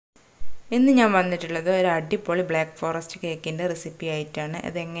ഇന്ന് ഞാൻ വന്നിട്ടുള്ളത് ഒരു അടിപൊളി ബ്ലാക്ക് ഫോറസ്റ്റ് കേക്കിൻ്റെ റെസിപ്പി ആയിട്ടാണ്.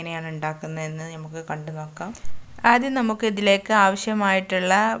 അതെങ്ങനെയാണ് ഉണ്ടാക്കുന്നതെന്ന് നമുക്ക് കണ്ടു നോക്കാം. ആദ്യം നമുക്ക് ഇതിലേക്ക്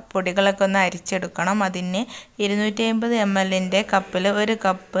ആവശ്യമായിട്ടുള്ള പൊടികളൊക്കെ ഒന്ന് അരിച്ചെടുക്കണം. അതിന് 250 ml കപ്പിൽ 1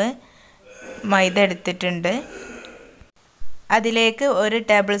 കപ്പ് മൈദ എടുത്തിട്ടുണ്ട്. അതിലേക്ക് 1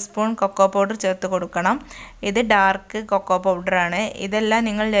 ടേബിൾ സ്പൂൺ കൊക്കോ പൗഡർ ചേർത്ത് കൊടുക്കണം. ഇത് ഡാർക്ക് കൊക്കോ പൗഡറാണ്. ഇതെല്ലാം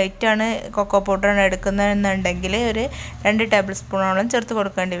നിങ്ങൾ ലൈറ്റാണ് കൊക്കോ പൗഡറാണ് എടുക്കുന്നതെന്നുണ്ടെങ്കിൽ ഒരു 2 ടേബിൾ സ്പൂണോളം ചേർത്ത്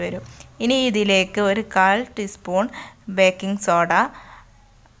കൊടുക്കേണ്ടി വരും. ഇനി ഇതിലേക്ക് 1/4 teaspoon baking soda,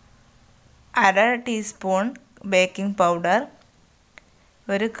 1/2 teaspoon baking powder,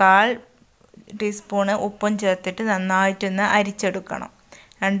 1/4 teaspoon ഉപ്പും ചേർത്തിട്ട് നന്നായിട്ടൊന്ന് അരിച്ചെടുക്കണം.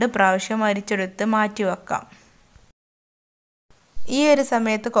 2 പ്രാവശ്യം അരിച്ചെടുത്ത് മാറ്റി വെക്കാം. ഈ ഒരു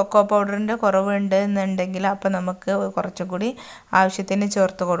സമയത്ത് കൊക്കോ പൗഡറിൻ്റെ കുറവുണ്ട് എന്നുണ്ടെങ്കിൽ അപ്പോൾ നമുക്ക് കുറച്ചും കൂടി ആവശ്യത്തിന്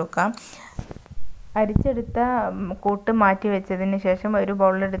ചേർത്ത് കൊടുക്കാം. അരിച്ചെടുത്ത കൂട്ട് മാറ്റി വെച്ചതിന് ശേഷം ഒരു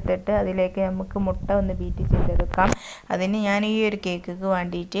ബൗളെടുത്തിട്ട് അതിലേക്ക് നമുക്ക് മുട്ട ഒന്ന് ബീറ്റ് ചെയ്തെടുക്കാം. അതിന് ഞാൻ ഈ ഒരു കേക്കിന്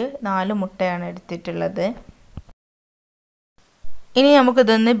വേണ്ടിയിട്ട് 4 മുട്ടയാണ് എടുത്തിട്ടുള്ളത്. ഇനി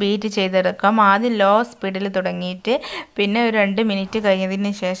നമുക്കിതൊന്ന് ബീറ്റ് ചെയ്തെടുക്കാം. ആദ്യം ലോ സ്പീഡിൽ തുടങ്ങിയിട്ട് പിന്നെ ഒരു 2 മിനിറ്റ്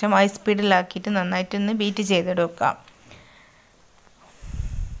കഴിഞ്ഞതിന് ശേഷം ഹൈ സ്പീഡിലാക്കിയിട്ട് നന്നായിട്ടൊന്ന് ബീറ്റ് ചെയ്തെടുക്കാം.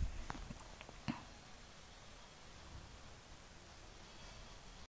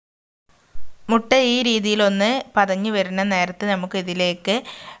 മുട്ട ഈ രീതിയിലൊന്ന് പതഞ്ഞ് വരുന്ന നേരത്ത് നമുക്ക് ഇതിലേക്ക്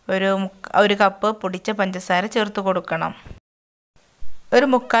ഒരു കപ്പ് പൊടിച്ച പഞ്ചസാര ചേർത്ത് കൊടുക്കണം. ഒരു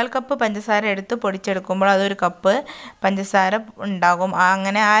 1/4 കപ്പ് പഞ്ചസാര എടുത്ത് പൊടിച്ചെടുക്കുമ്പോൾ അതൊരു കപ്പ് പഞ്ചസാര ഉണ്ടാകും.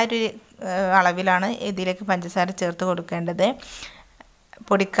 അങ്ങനെ ആ ഒരു അളവിലാണ് ഇതിലേക്ക് പഞ്ചസാര ചേർത്ത് കൊടുക്കേണ്ടത്.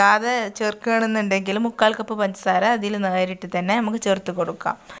 പൊടിക്കാതെ ചേർക്കുകയാണെന്നുണ്ടെങ്കിൽ 1/4 കപ്പ് പഞ്ചസാര അതിൽ നേരിട്ട് തന്നെ നമുക്ക് ചേർത്ത്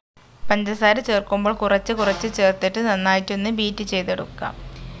കൊടുക്കാം. പഞ്ചസാര ചേർക്കുമ്പോൾ കുറച്ച് ചേർത്തിട്ട് നന്നായിട്ടൊന്ന് ബീറ്റ് ചെയ്തെടുക്കാം.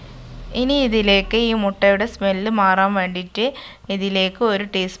 ഇനി ഇതിലേക്ക് ഈ മുട്ടയുടെ സ്മെല്ല് മാറാൻ വേണ്ടിയിട്ട് ഇതിലേക്ക് 1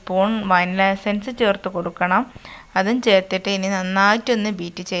 ടീസ്പൂൺ വാനില എസൻസ് ചേർത്ത് കൊടുക്കണം. അതും ചേർത്തിട്ട് ഇനി നന്നായിട്ടൊന്ന്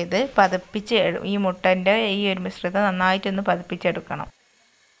ബീറ്റ് ചെയ്ത് പതപ്പിച്ച് ഈ മുട്ടൻ്റെ ഈ ഒരു മിശ്രിതം നന്നായിട്ടൊന്ന് പതപ്പിച്ചെടുക്കണം.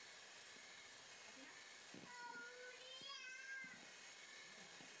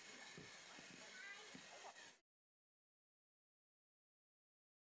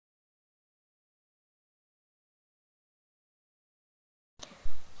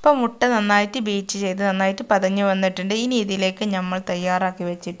 ഇപ്പോൾ മുട്ട നന്നായിട്ട് ബീറ്റ് ചെയ്ത് നന്നായിട്ട് പതഞ്ഞ് വന്നിട്ടുണ്ട്. ഇനി ഇതിലേക്ക് നമ്മൾ തയ്യാറാക്കി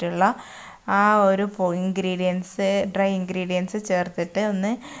വെച്ചിട്ടുള്ള ആ ഒരു ഡ്രൈ ഇൻഗ്രീഡിയൻസ് ചേർത്തിട്ട്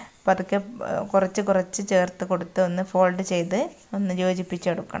ഒന്ന് പതുക്കെ കുറച്ച് ചേർത്ത് കൊടുത്ത് ഒന്ന് ഫോൾഡ് ചെയ്ത് ഒന്ന്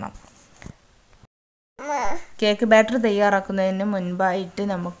യോജിപ്പിച്ചെടുക്കണം. കേക്ക് ബാറ്റർ തയ്യാറാക്കുന്നതിന് മുൻപായിട്ട്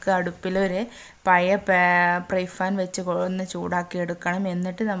നമുക്ക് അടുപ്പിലൊരു പഴയ ഫ്രൈ പാൻ വെച്ച് ഒന്ന് ചൂടാക്കി എടുക്കണം.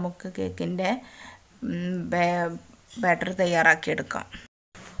 എന്നിട്ട് നമുക്ക് കേക്കിൻ്റെ ബാറ്റർ തയ്യാറാക്കിയെടുക്കാം.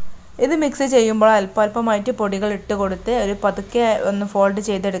 ഇത് മിക്സ് ചെയ്യുമ്പോൾ അല്പമായിട്ട് പൊടികൾ ഇട്ട് കൊടുത്ത് ഒരു പതുക്കെ ഒന്ന് ഫോൾഡ്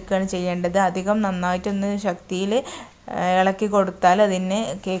ചെയ്തെടുക്കുകയാണ് ചെയ്യേണ്ടത്. അധികം നന്നായിട്ടൊന്ന് ശക്തിയിൽ ഇളക്കി കൊടുത്താൽ അതിന്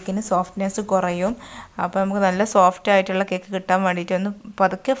കേക്കിന് സോഫ്റ്റ്നെസ് കുറയും. അപ്പോൾ നമുക്ക് നല്ല സോഫ്റ്റ് ആയിട്ടുള്ള കേക്ക് കിട്ടാൻ വേണ്ടിയിട്ട് ഒന്ന്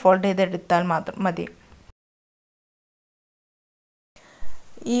പതുക്കെ ഫോൾഡ് ചെയ്തെടുത്താൽ മാത്രം മതി.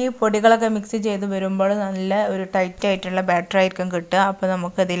 ഈ പൊടികളൊക്കെ മിക്സ് ചെയ്ത് വരുമ്പോൾ നല്ല ഒരു ടൈറ്റ് ആയിട്ടുള്ള ബാറ്റർ ആയിരിക്കും കിട്ടുക. അപ്പോൾ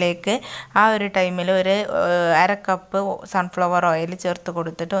നമുക്കതിലേക്ക് ആ ഒരു ടൈമിൽ ഒരു 1/2 കപ്പ് സൺഫ്ലവർ ഓയിൽ ചേർത്ത്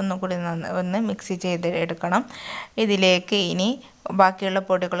കൊടുത്തിട്ട് ഒന്നുകൂടി ഒന്ന് മിക്സ് ചെയ്ത് എടുക്കണം. ഇതിലേക്ക് ഇനി ബാക്കിയുള്ള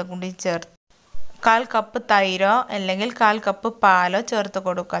പൊടികൾ കൂടി ചേർത്ത് 1/4 കപ്പ് തൈരോ അല്ലെങ്കിൽ 1/4 കപ്പ് പാലോ ചേർത്ത്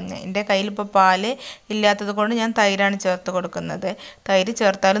കൊടുക്കാം. എൻ്റെ കയ്യിൽ ഇപ്പോൾ പാല് ഇല്ലാത്തത് കൊണ്ട് ഞാൻ തൈരാണ് ചേർത്ത് കൊടുക്കുന്നത്. തൈര്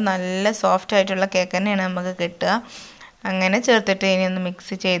ചേർത്താൽ നല്ല സോഫ്റ്റ് ആയിട്ടുള്ള കേക്ക് തന്നെയാണ് നമുക്ക് കിട്ടുക. അങ്ങനെ ചേർത്തിട്ട് ഇനി ഒന്ന്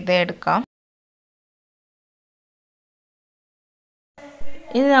മിക്സ് ചെയ്ത് എടുക്കാം.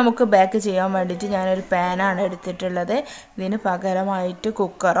 ഇനി നമുക്ക് ബേക്ക് ചെയ്യാൻ വേണ്ടിയിട്ട് ഞാനൊരു പാനാണ് എടുത്തിട്ടുള്ളത്. ഇതിന് പകരമായിട്ട്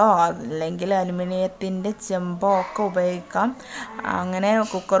കുക്കറോ അല്ലെങ്കിൽ അലുമിനിയത്തിൻ്റെ ചെമ്പോ ഒക്കെ ഉപയോഗിക്കാം. അങ്ങനെ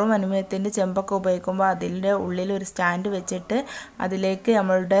കുക്കറും അലുമിനിയത്തിൻ്റെ ചെമ്പൊക്കെ ഉപയോഗിക്കുമ്പോൾ അതിൻ്റെ ഉള്ളിൽ ഒരു സ്റ്റാൻഡ് വെച്ചിട്ട് അതിലേക്ക്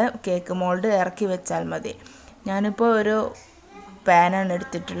നമ്മളുടെ കേക്ക് മോൾഡ് ഇറക്കി വെച്ചാൽ മതി. ഞാനിപ്പോൾ ഒരു പാനാണ്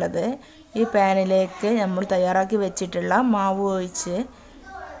എടുത്തിട്ടുള്ളത്. ഈ പാനിലേക്ക് നമ്മൾ തയ്യാറാക്കി വെച്ചിട്ടുള്ള മാവ് ഒഴിച്ച്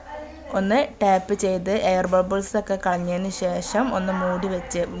ഒന്ന് ടാപ്പ് ചെയ്ത് എയർ ബബിൾസൊക്കെ കളഞ്ഞതിന് ശേഷം ഒന്ന് മൂടി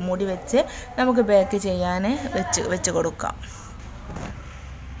വെച്ച് നമുക്ക് ബേക്ക് ചെയ്യാൻ വെച്ച് കൊടുക്കാം.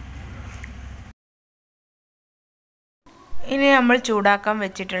 ഇനി നമ്മൾ ചൂടാക്കാൻ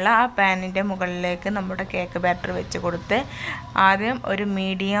വെച്ചിട്ടുള്ള ആ പാനിൻ്റെ മുകളിലേക്ക് നമ്മുടെ കേക്ക് ബാറ്റർ വെച്ച് കൊടുത്ത് ആദ്യം ഒരു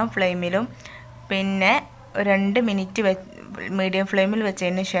മീഡിയം ഫ്ലെയിമിലും പിന്നെ 2 മിനിറ്റ് മീഡിയം ഫ്ലെയിമിൽ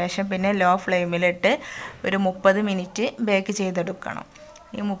വെച്ചതിന് ശേഷം പിന്നെ ലോ ഫ്ലെയിമിലിട്ട് ഒരു 30 മിനിറ്റ് ബേക്ക് ചെയ്തെടുക്കണം.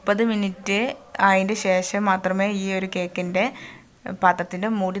 ഈ 30 മിനിറ്റ് അതിൻ്റെ ശേഷം മാത്രമേ ഈ ഒരു കേക്കിൻ്റെ പാത്രത്തിൻ്റെ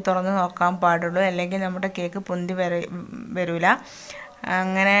മൂടി തുറന്ന് നോക്കാൻ പാടുള്ളൂ. അല്ലെങ്കിൽ നമ്മുടെ കേക്ക് പൊന്തി വരില്ല.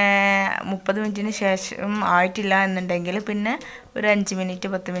 അങ്ങനെ 30 മിനിറ്റിന് ശേഷം ആയിട്ടില്ല എന്നുണ്ടെങ്കിൽ പിന്നെ ഒരു 5 മിനിറ്റ്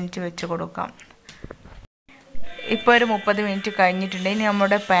 10 മിനിറ്റ് വെച്ച് കൊടുക്കാം. ഇപ്പോൾ ഒരു 30 മിനിറ്റ് കഴിഞ്ഞിട്ടുണ്ട്. ഇനി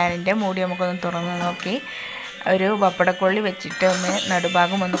നമ്മുടെ പാനിൻ്റെ മൂടി നമുക്കൊന്ന് തുറന്ന് നോക്കി ഒരു പപ്പടക്കൊള്ളി വെച്ചിട്ട് ഒന്ന്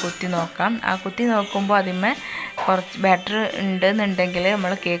നടുഭാഗം ഒന്ന് കുത്തി നോക്കാം. ആ കുത്തി നോക്കുമ്പോൾ അതിന്മേൽ കുറച്ച് ബാറ്റർ ഉണ്ടെന്നുണ്ടെങ്കിൽ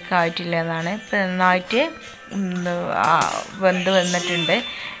നമ്മൾ കേക്ക് ആയിട്ടില്ല എന്നാണ്. ഇപ്പം നന്നായിട്ട് വെന്ത് വന്നിട്ടുണ്ട്.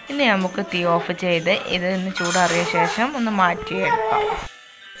 ഇനി നമുക്ക് തീ ഓഫ് ചെയ്ത് ഇതൊന്ന് ചൂടാറിയ ശേഷം ഒന്ന് മാറ്റിയെടുക്കാം.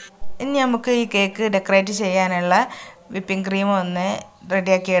 ഇനി നമുക്ക് ഈ കേക്ക് ഡെക്കറേറ്റ് ചെയ്യാനുള്ള വിപ്പിംഗ് ക്രീം ഒന്ന്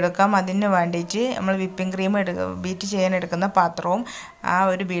റെഡിയാക്കി എടുക്കാം. അതിന് വേണ്ടിയിട്ട് നമ്മൾ വിപ്പിംഗ് ക്രീം ബീറ്റ് ചെയ്യാൻ എടുക്കുന്ന പാത്രവും ആ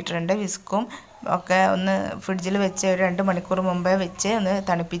ഒരു ബീറ്ററിൻ്റെ വിസ്കും ഒക്കെ ഒന്ന് ഫ്രിഡ്ജിൽ വെച്ച് ഒരു 2 മണിക്കൂർ മുമ്പേ വെച്ച് ഒന്ന്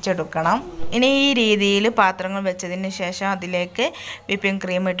തണുപ്പിച്ചെടുക്കണം. ഇനി ഈ രീതിയിൽ പാത്രങ്ങൾ വെച്ചതിന് ശേഷം അതിലേക്ക് വിപ്പിംഗ്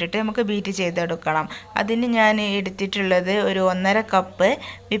ക്രീം ഇട്ടിട്ട് നമുക്ക് ബീറ്റ് ചെയ്തെടുക്കണം. അതിന് ഞാൻ എടുത്തിട്ടുള്ളത് ഒരു 1.5 കപ്പ്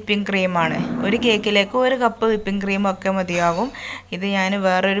വിപ്പിംഗ് ക്രീമാണ്. ഒരു കേക്കിലേക്ക് 1 കപ്പ് വിപ്പിംഗ് ക്രീമൊക്കെ മതിയാകും. ഇത് ഞാൻ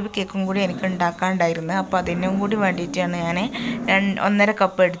വേറൊരു കേക്കും കൂടി എനിക്ക് ഉണ്ടാക്കാനുണ്ടായിരുന്നു. അപ്പോൾ അതിനും കൂടി വേണ്ടിയിട്ടാണ് ഞാൻ 1.5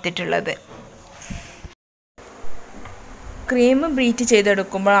 കപ്പ് എടുത്തിട്ടുള്ളത്. ക്രീം ബീറ്റ്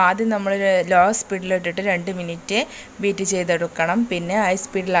ചെയ്തെടുക്കുമ്പോൾ ആദ്യം നമ്മൾ ലോ സ്പീഡിലിട്ടിട്ട് 2 മിനിറ്റ് ബീറ്റ് ചെയ്തെടുക്കണം. പിന്നെ ഹൈ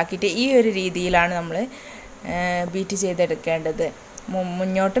സ്പീഡിലാക്കിയിട്ട് ഈ ഒരു രീതിയിലാണ് നമ്മൾ ബീറ്റ് ചെയ്തെടുക്കേണ്ടത്.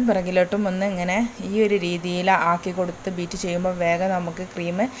 മുന്നോട്ടും പിറകിലോട്ടും ഒന്ന് ഇങ്ങനെ ഈ ഒരു രീതിയിൽ ആക്കി കൊടുത്ത് ബീറ്റ് ചെയ്യുമ്പോൾ വേഗം നമുക്ക്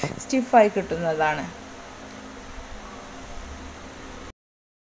ക്രീം സ്റ്റിഫായി കിട്ടുന്നതാണ്.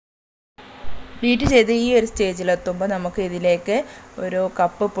 ബീറ്റ് ചെയ്ത് ഈ ഒരു സ്റ്റേജിലെത്തുമ്പോൾ നമുക്ക് ഇതിലേക്ക് ഒരു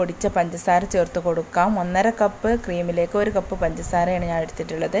കപ്പ് പൊടിച്ച പഞ്ചസാര ചേർത്ത് കൊടുക്കാം. 1.5 കപ്പ് ക്രീമിലേക്ക് 1 കപ്പ് പഞ്ചസാരയാണ് ഞാൻ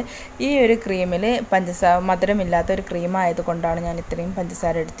എടുത്തിട്ടുള്ളത്. ഈ ഒരു ക്രീമിൽ മധുരമില്ലാത്ത ഒരു ക്രീം ആയതുകൊണ്ടാണ് ഞാൻ ഇത്രയും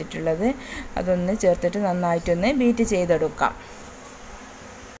പഞ്ചസാര എടുത്തിട്ടുള്ളത്. അതൊന്ന് ചേർത്തിട്ട് നന്നായിട്ടൊന്ന് ബീറ്റ് ചെയ്തെടുക്കാം.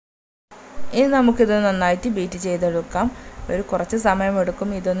 ഇനി നമുക്കിത് നന്നായിട്ട് ബീറ്റ് ചെയ്തെടുക്കാം. ഒരു കുറച്ച്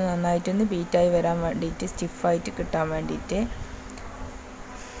സമയമെടുക്കും ഇതൊന്ന് നന്നായിട്ടൊന്ന് ബീറ്റായി വരാൻ വേണ്ടിയിട്ട്, സ്റ്റിഫായിട്ട് കിട്ടാൻ വേണ്ടിയിട്ട്.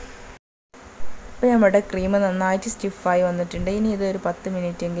 അപ്പോൾ നമ്മുടെ ക്രീം നന്നായിട്ട് സ്റ്റിഫായി വന്നിട്ടുണ്ട്. ഇനി ഇതൊരു 10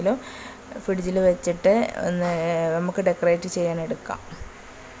 മിനിറ്റെങ്കിലും ഫ്രിഡ്ജിൽ വെച്ചിട്ട് ഒന്ന് നമുക്ക് ഡെക്കറേറ്റ് ചെയ്യാൻ എടുക്കാം.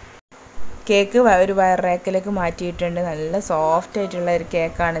 കേക്ക് ഒരു വയർ റാക്കിലേക്ക് മാറ്റിയിട്ടുണ്ട്. നല്ല സോഫ്റ്റ് ആയിട്ടുള്ള ഒരു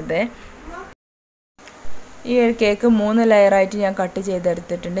കേക്കാണിത്. ഈ ഒരു കേക്ക് 3 ലെയറായിട്ട് ഞാൻ കട്ട്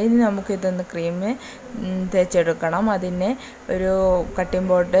ചെയ്തെടുത്തിട്ടുണ്ട്. ഇനി നമുക്കിതൊന്ന് ക്രീം തേച്ചെടുക്കണം. അതിന് ഒരു കട്ടിംഗ്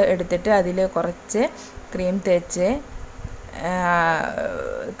ബോർഡ് എടുത്തിട്ട് അതിൽ കുറച്ച് ക്രീം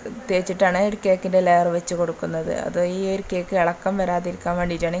തേച്ചിട്ടാണ് ഒരു കേക്കിൻ്റെ ലെയർ വെച്ച് കൊടുക്കുന്നത്. അത് ഈ ഒരു കേക്ക് ഇളക്കം വരാതിരിക്കാൻ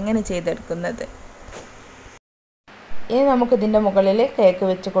വേണ്ടിയിട്ടാണ് ഇങ്ങനെ ചെയ്തെടുക്കുന്നത്. ഇനി നമുക്കിതിൻ്റെ മുകളിൽ കേക്ക്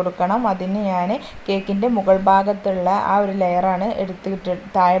വെച്ച് കൊടുക്കണം. അതിന് ഞാൻ കേക്കിൻ്റെ മുകൾ ഭാഗത്തുള്ള ആ ഒരു ലെയറാണ്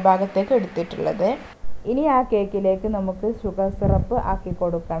താഴെ ഭാഗത്തേക്ക് എടുത്തിട്ടുള്ളത്. ഇനി ആ കേക്കിലേക്ക് നമുക്ക് ഷുഗർ സിറപ്പ് ആക്കി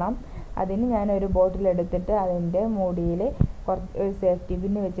കൊടുക്കണം. അതിന് ഞാനൊരു ബോട്ടിലെടുത്തിട്ട് അതിൻ്റെ മൂടിയിൽ ഒരു സേഫ്റ്റി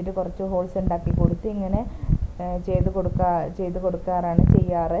പിന്ന് വെച്ചിട്ട് കുറച്ച് ഹോൾസ് ഉണ്ടാക്കി കൊടുത്ത് ഇങ്ങനെ ചെയ്ത് കൊടുക്കാറാണ്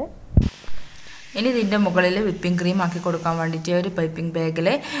ചെയ്യാറ്. ഇനി ഇതിൻ്റെ മുകളിൽ വിപ്പിംഗ് ക്രീം ആക്കി കൊടുക്കാൻ വേണ്ടിയിട്ട് ഒരു പൈപ്പിംഗ് ബാഗിൽ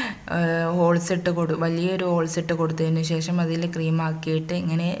വലിയൊരു ഹോൾസ് ഇട്ട് കൊടുത്തതിന് ശേഷം അതിൽ ക്രീം ആക്കിയിട്ട്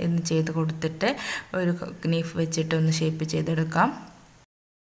ഇങ്ങനെ ചെയ്ത് കൊടുത്തിട്ട് ഒരു നൈഫ് വെച്ചിട്ട് ഒന്ന് ഷേപ്പ് ചെയ്തെടുക്കാം.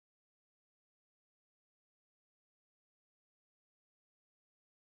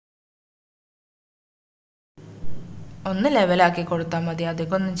 ഒന്ന് ലെവലാക്കി കൊടുത്താൽ മതി,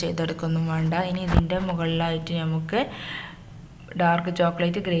 അധികം ഒന്നും ചെയ്തെടുക്കൊന്നും വേണ്ട. ഇനി ഇതിൻ്റെ മുകളിലായിട്ട് നമുക്ക് ഡാർക്ക്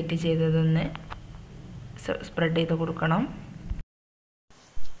ചോക്ലേറ്റ് ഗ്രേറ്റ് ചെയ്തതൊന്ന് സ്പ്രെഡ് ചെയ്ത് കൊടുക്കണം.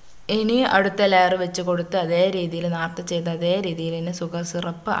 ഇനി അടുത്ത ലെയർ വെച്ച് കൊടുത്ത് അതേ രീതിയിൽ നേരത്തെ ചെയ്ത അതേ രീതിയിൽ തന്നെ ഷുഗർ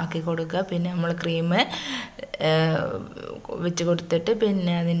സിറപ്പ് ആക്കി കൊടുക്കുക. പിന്നെ നമ്മൾ ക്രീം വെച്ച് കൊടുത്തിട്ട്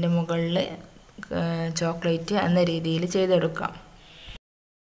പിന്നെ അതിൻ്റെ മുകളിൽ ചോക്ലേറ്റ് എന്ന രീതിയിൽ ചെയ്തെടുക്കാം.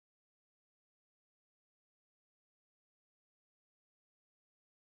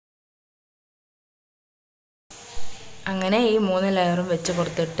 അങ്ങനെ ഈ 3 ലെയറും വെച്ച്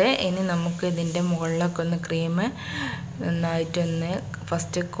കൊടുത്തിട്ട് ഇനി നമുക്ക് ഇതിൻ്റെ മുകളിലൊക്കെ ഒന്ന് ക്രീം നന്നായിട്ടൊന്ന്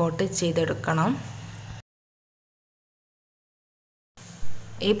ഫസ്റ്റ് കോട്ട് ചെയ്തെടുക്കണം.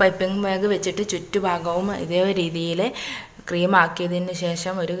 ഈ പൈപ്പിംഗ് ബാഗ് വെച്ചിട്ട് ചുറ്റുഭാഗവും ഇതേ രീതിയിൽ ക്രീം ആക്കിയതിന്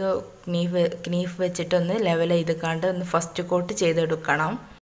ശേഷം ഒരു ക്നീഫ് വെച്ചിട്ടൊന്ന് ലെവൽ ചെയ്ത് കണ്ട് ഒന്ന് ഫസ്റ്റ് കോട്ട് ചെയ്തെടുക്കണം.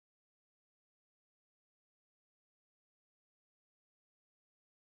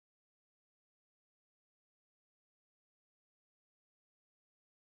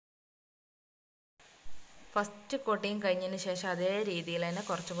 ഫസ്റ്റ് കോട്ടിങ് കഴിഞ്ഞതിന് ശേഷം അതേ രീതിയിൽ തന്നെ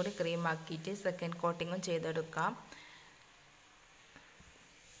കുറച്ചും കൂടി ക്രീം ആക്കിയിട്ട് സെക്കൻഡ് കോട്ടിങ്ങും ചെയ്തെടുക്കാം.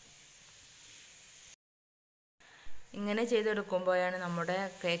 ഇങ്ങനെ ചെയ്തെടുക്കുമ്പോഴാണ് നമ്മുടെ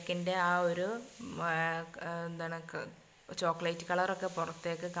കേക്കിൻ്റെ ആ ഒരു ചോക്ലേറ്റ് കളറൊക്കെ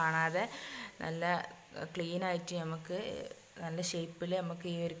പുറത്തേക്ക് കാണാതെ നല്ല ക്ലീനായിട്ട് നമുക്ക് നല്ല ഷേപ്പിൽ നമുക്ക്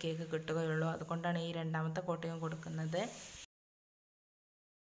ഈ ഒരു കേക്ക് കിട്ടുകയുള്ളൂ. അതുകൊണ്ടാണ് ഈ രണ്ടാമത്തെ കോട്ടിങ് കൊടുക്കുന്നത്.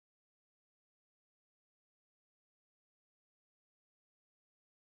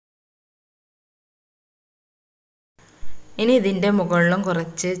 ഇനി ഇതിൻ്റെ മുകളിലും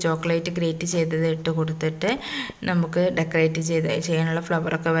കുറച്ച് ചോക്ലേറ്റ് ഗ്രേറ്റ് ചെയ്തത് ഇട്ട് കൊടുത്തിട്ട് നമുക്ക് ഡെക്കറേറ്റ് ചെയ്യാനുള്ള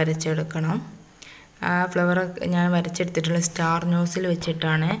ഫ്ലവറൊക്കെ വരച്ചെടുക്കണം. ആ ഫ്ലവർ ഞാൻ വരച്ചെടുത്തിട്ടുള്ള സ്റ്റാർ നോസിൽ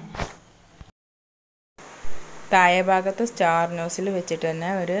വെച്ചിട്ടാണ്. താഴെ ഭാഗത്ത് സ്റ്റാർ നോസിൽ വെച്ചിട്ട് തന്നെ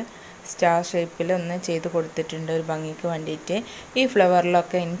ഒരു സ്റ്റാർ ഷേപ്പിൽ ഒന്ന് ചെയ്ത് കൊടുത്തിട്ടുണ്ട് ഒരു ഭംഗിക്ക് വേണ്ടിയിട്ട്. ഈ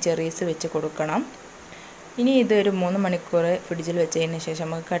ഫ്ലവറിലൊക്കെ ഇനി ചെറീസ് വെച്ച് കൊടുക്കണം. ഇനി ഇതൊരു 3 മണിക്കൂർ ഫ്രിഡ്ജിൽ വെച്ചതിന് ശേഷം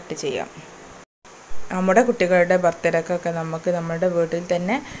നമുക്ക് കട്ട് ചെയ്യാം. നമ്മുടെ കുട്ടികളുടെ ബർത്ത്ഡേക്കൊക്കെ നമുക്ക് നമ്മുടെ വീട്ടിൽ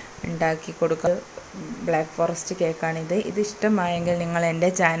തന്നെ ഉണ്ടാക്കി കൊടുക്കാം. Black forest കേക്കാണിത്. ഇത് ഇഷ്ടമായെങ്കിൽ നിങ്ങൾ എൻ്റെ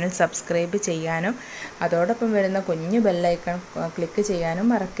ചാനൽ സബ്സ്ക്രൈബ് ചെയ്യാനും അതോടൊപ്പം വരുന്ന കുഞ്ഞു ബെല്ലൈക്കൺ ക്ലിക്ക് ചെയ്യാനും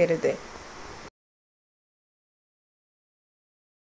മറക്കരുത്.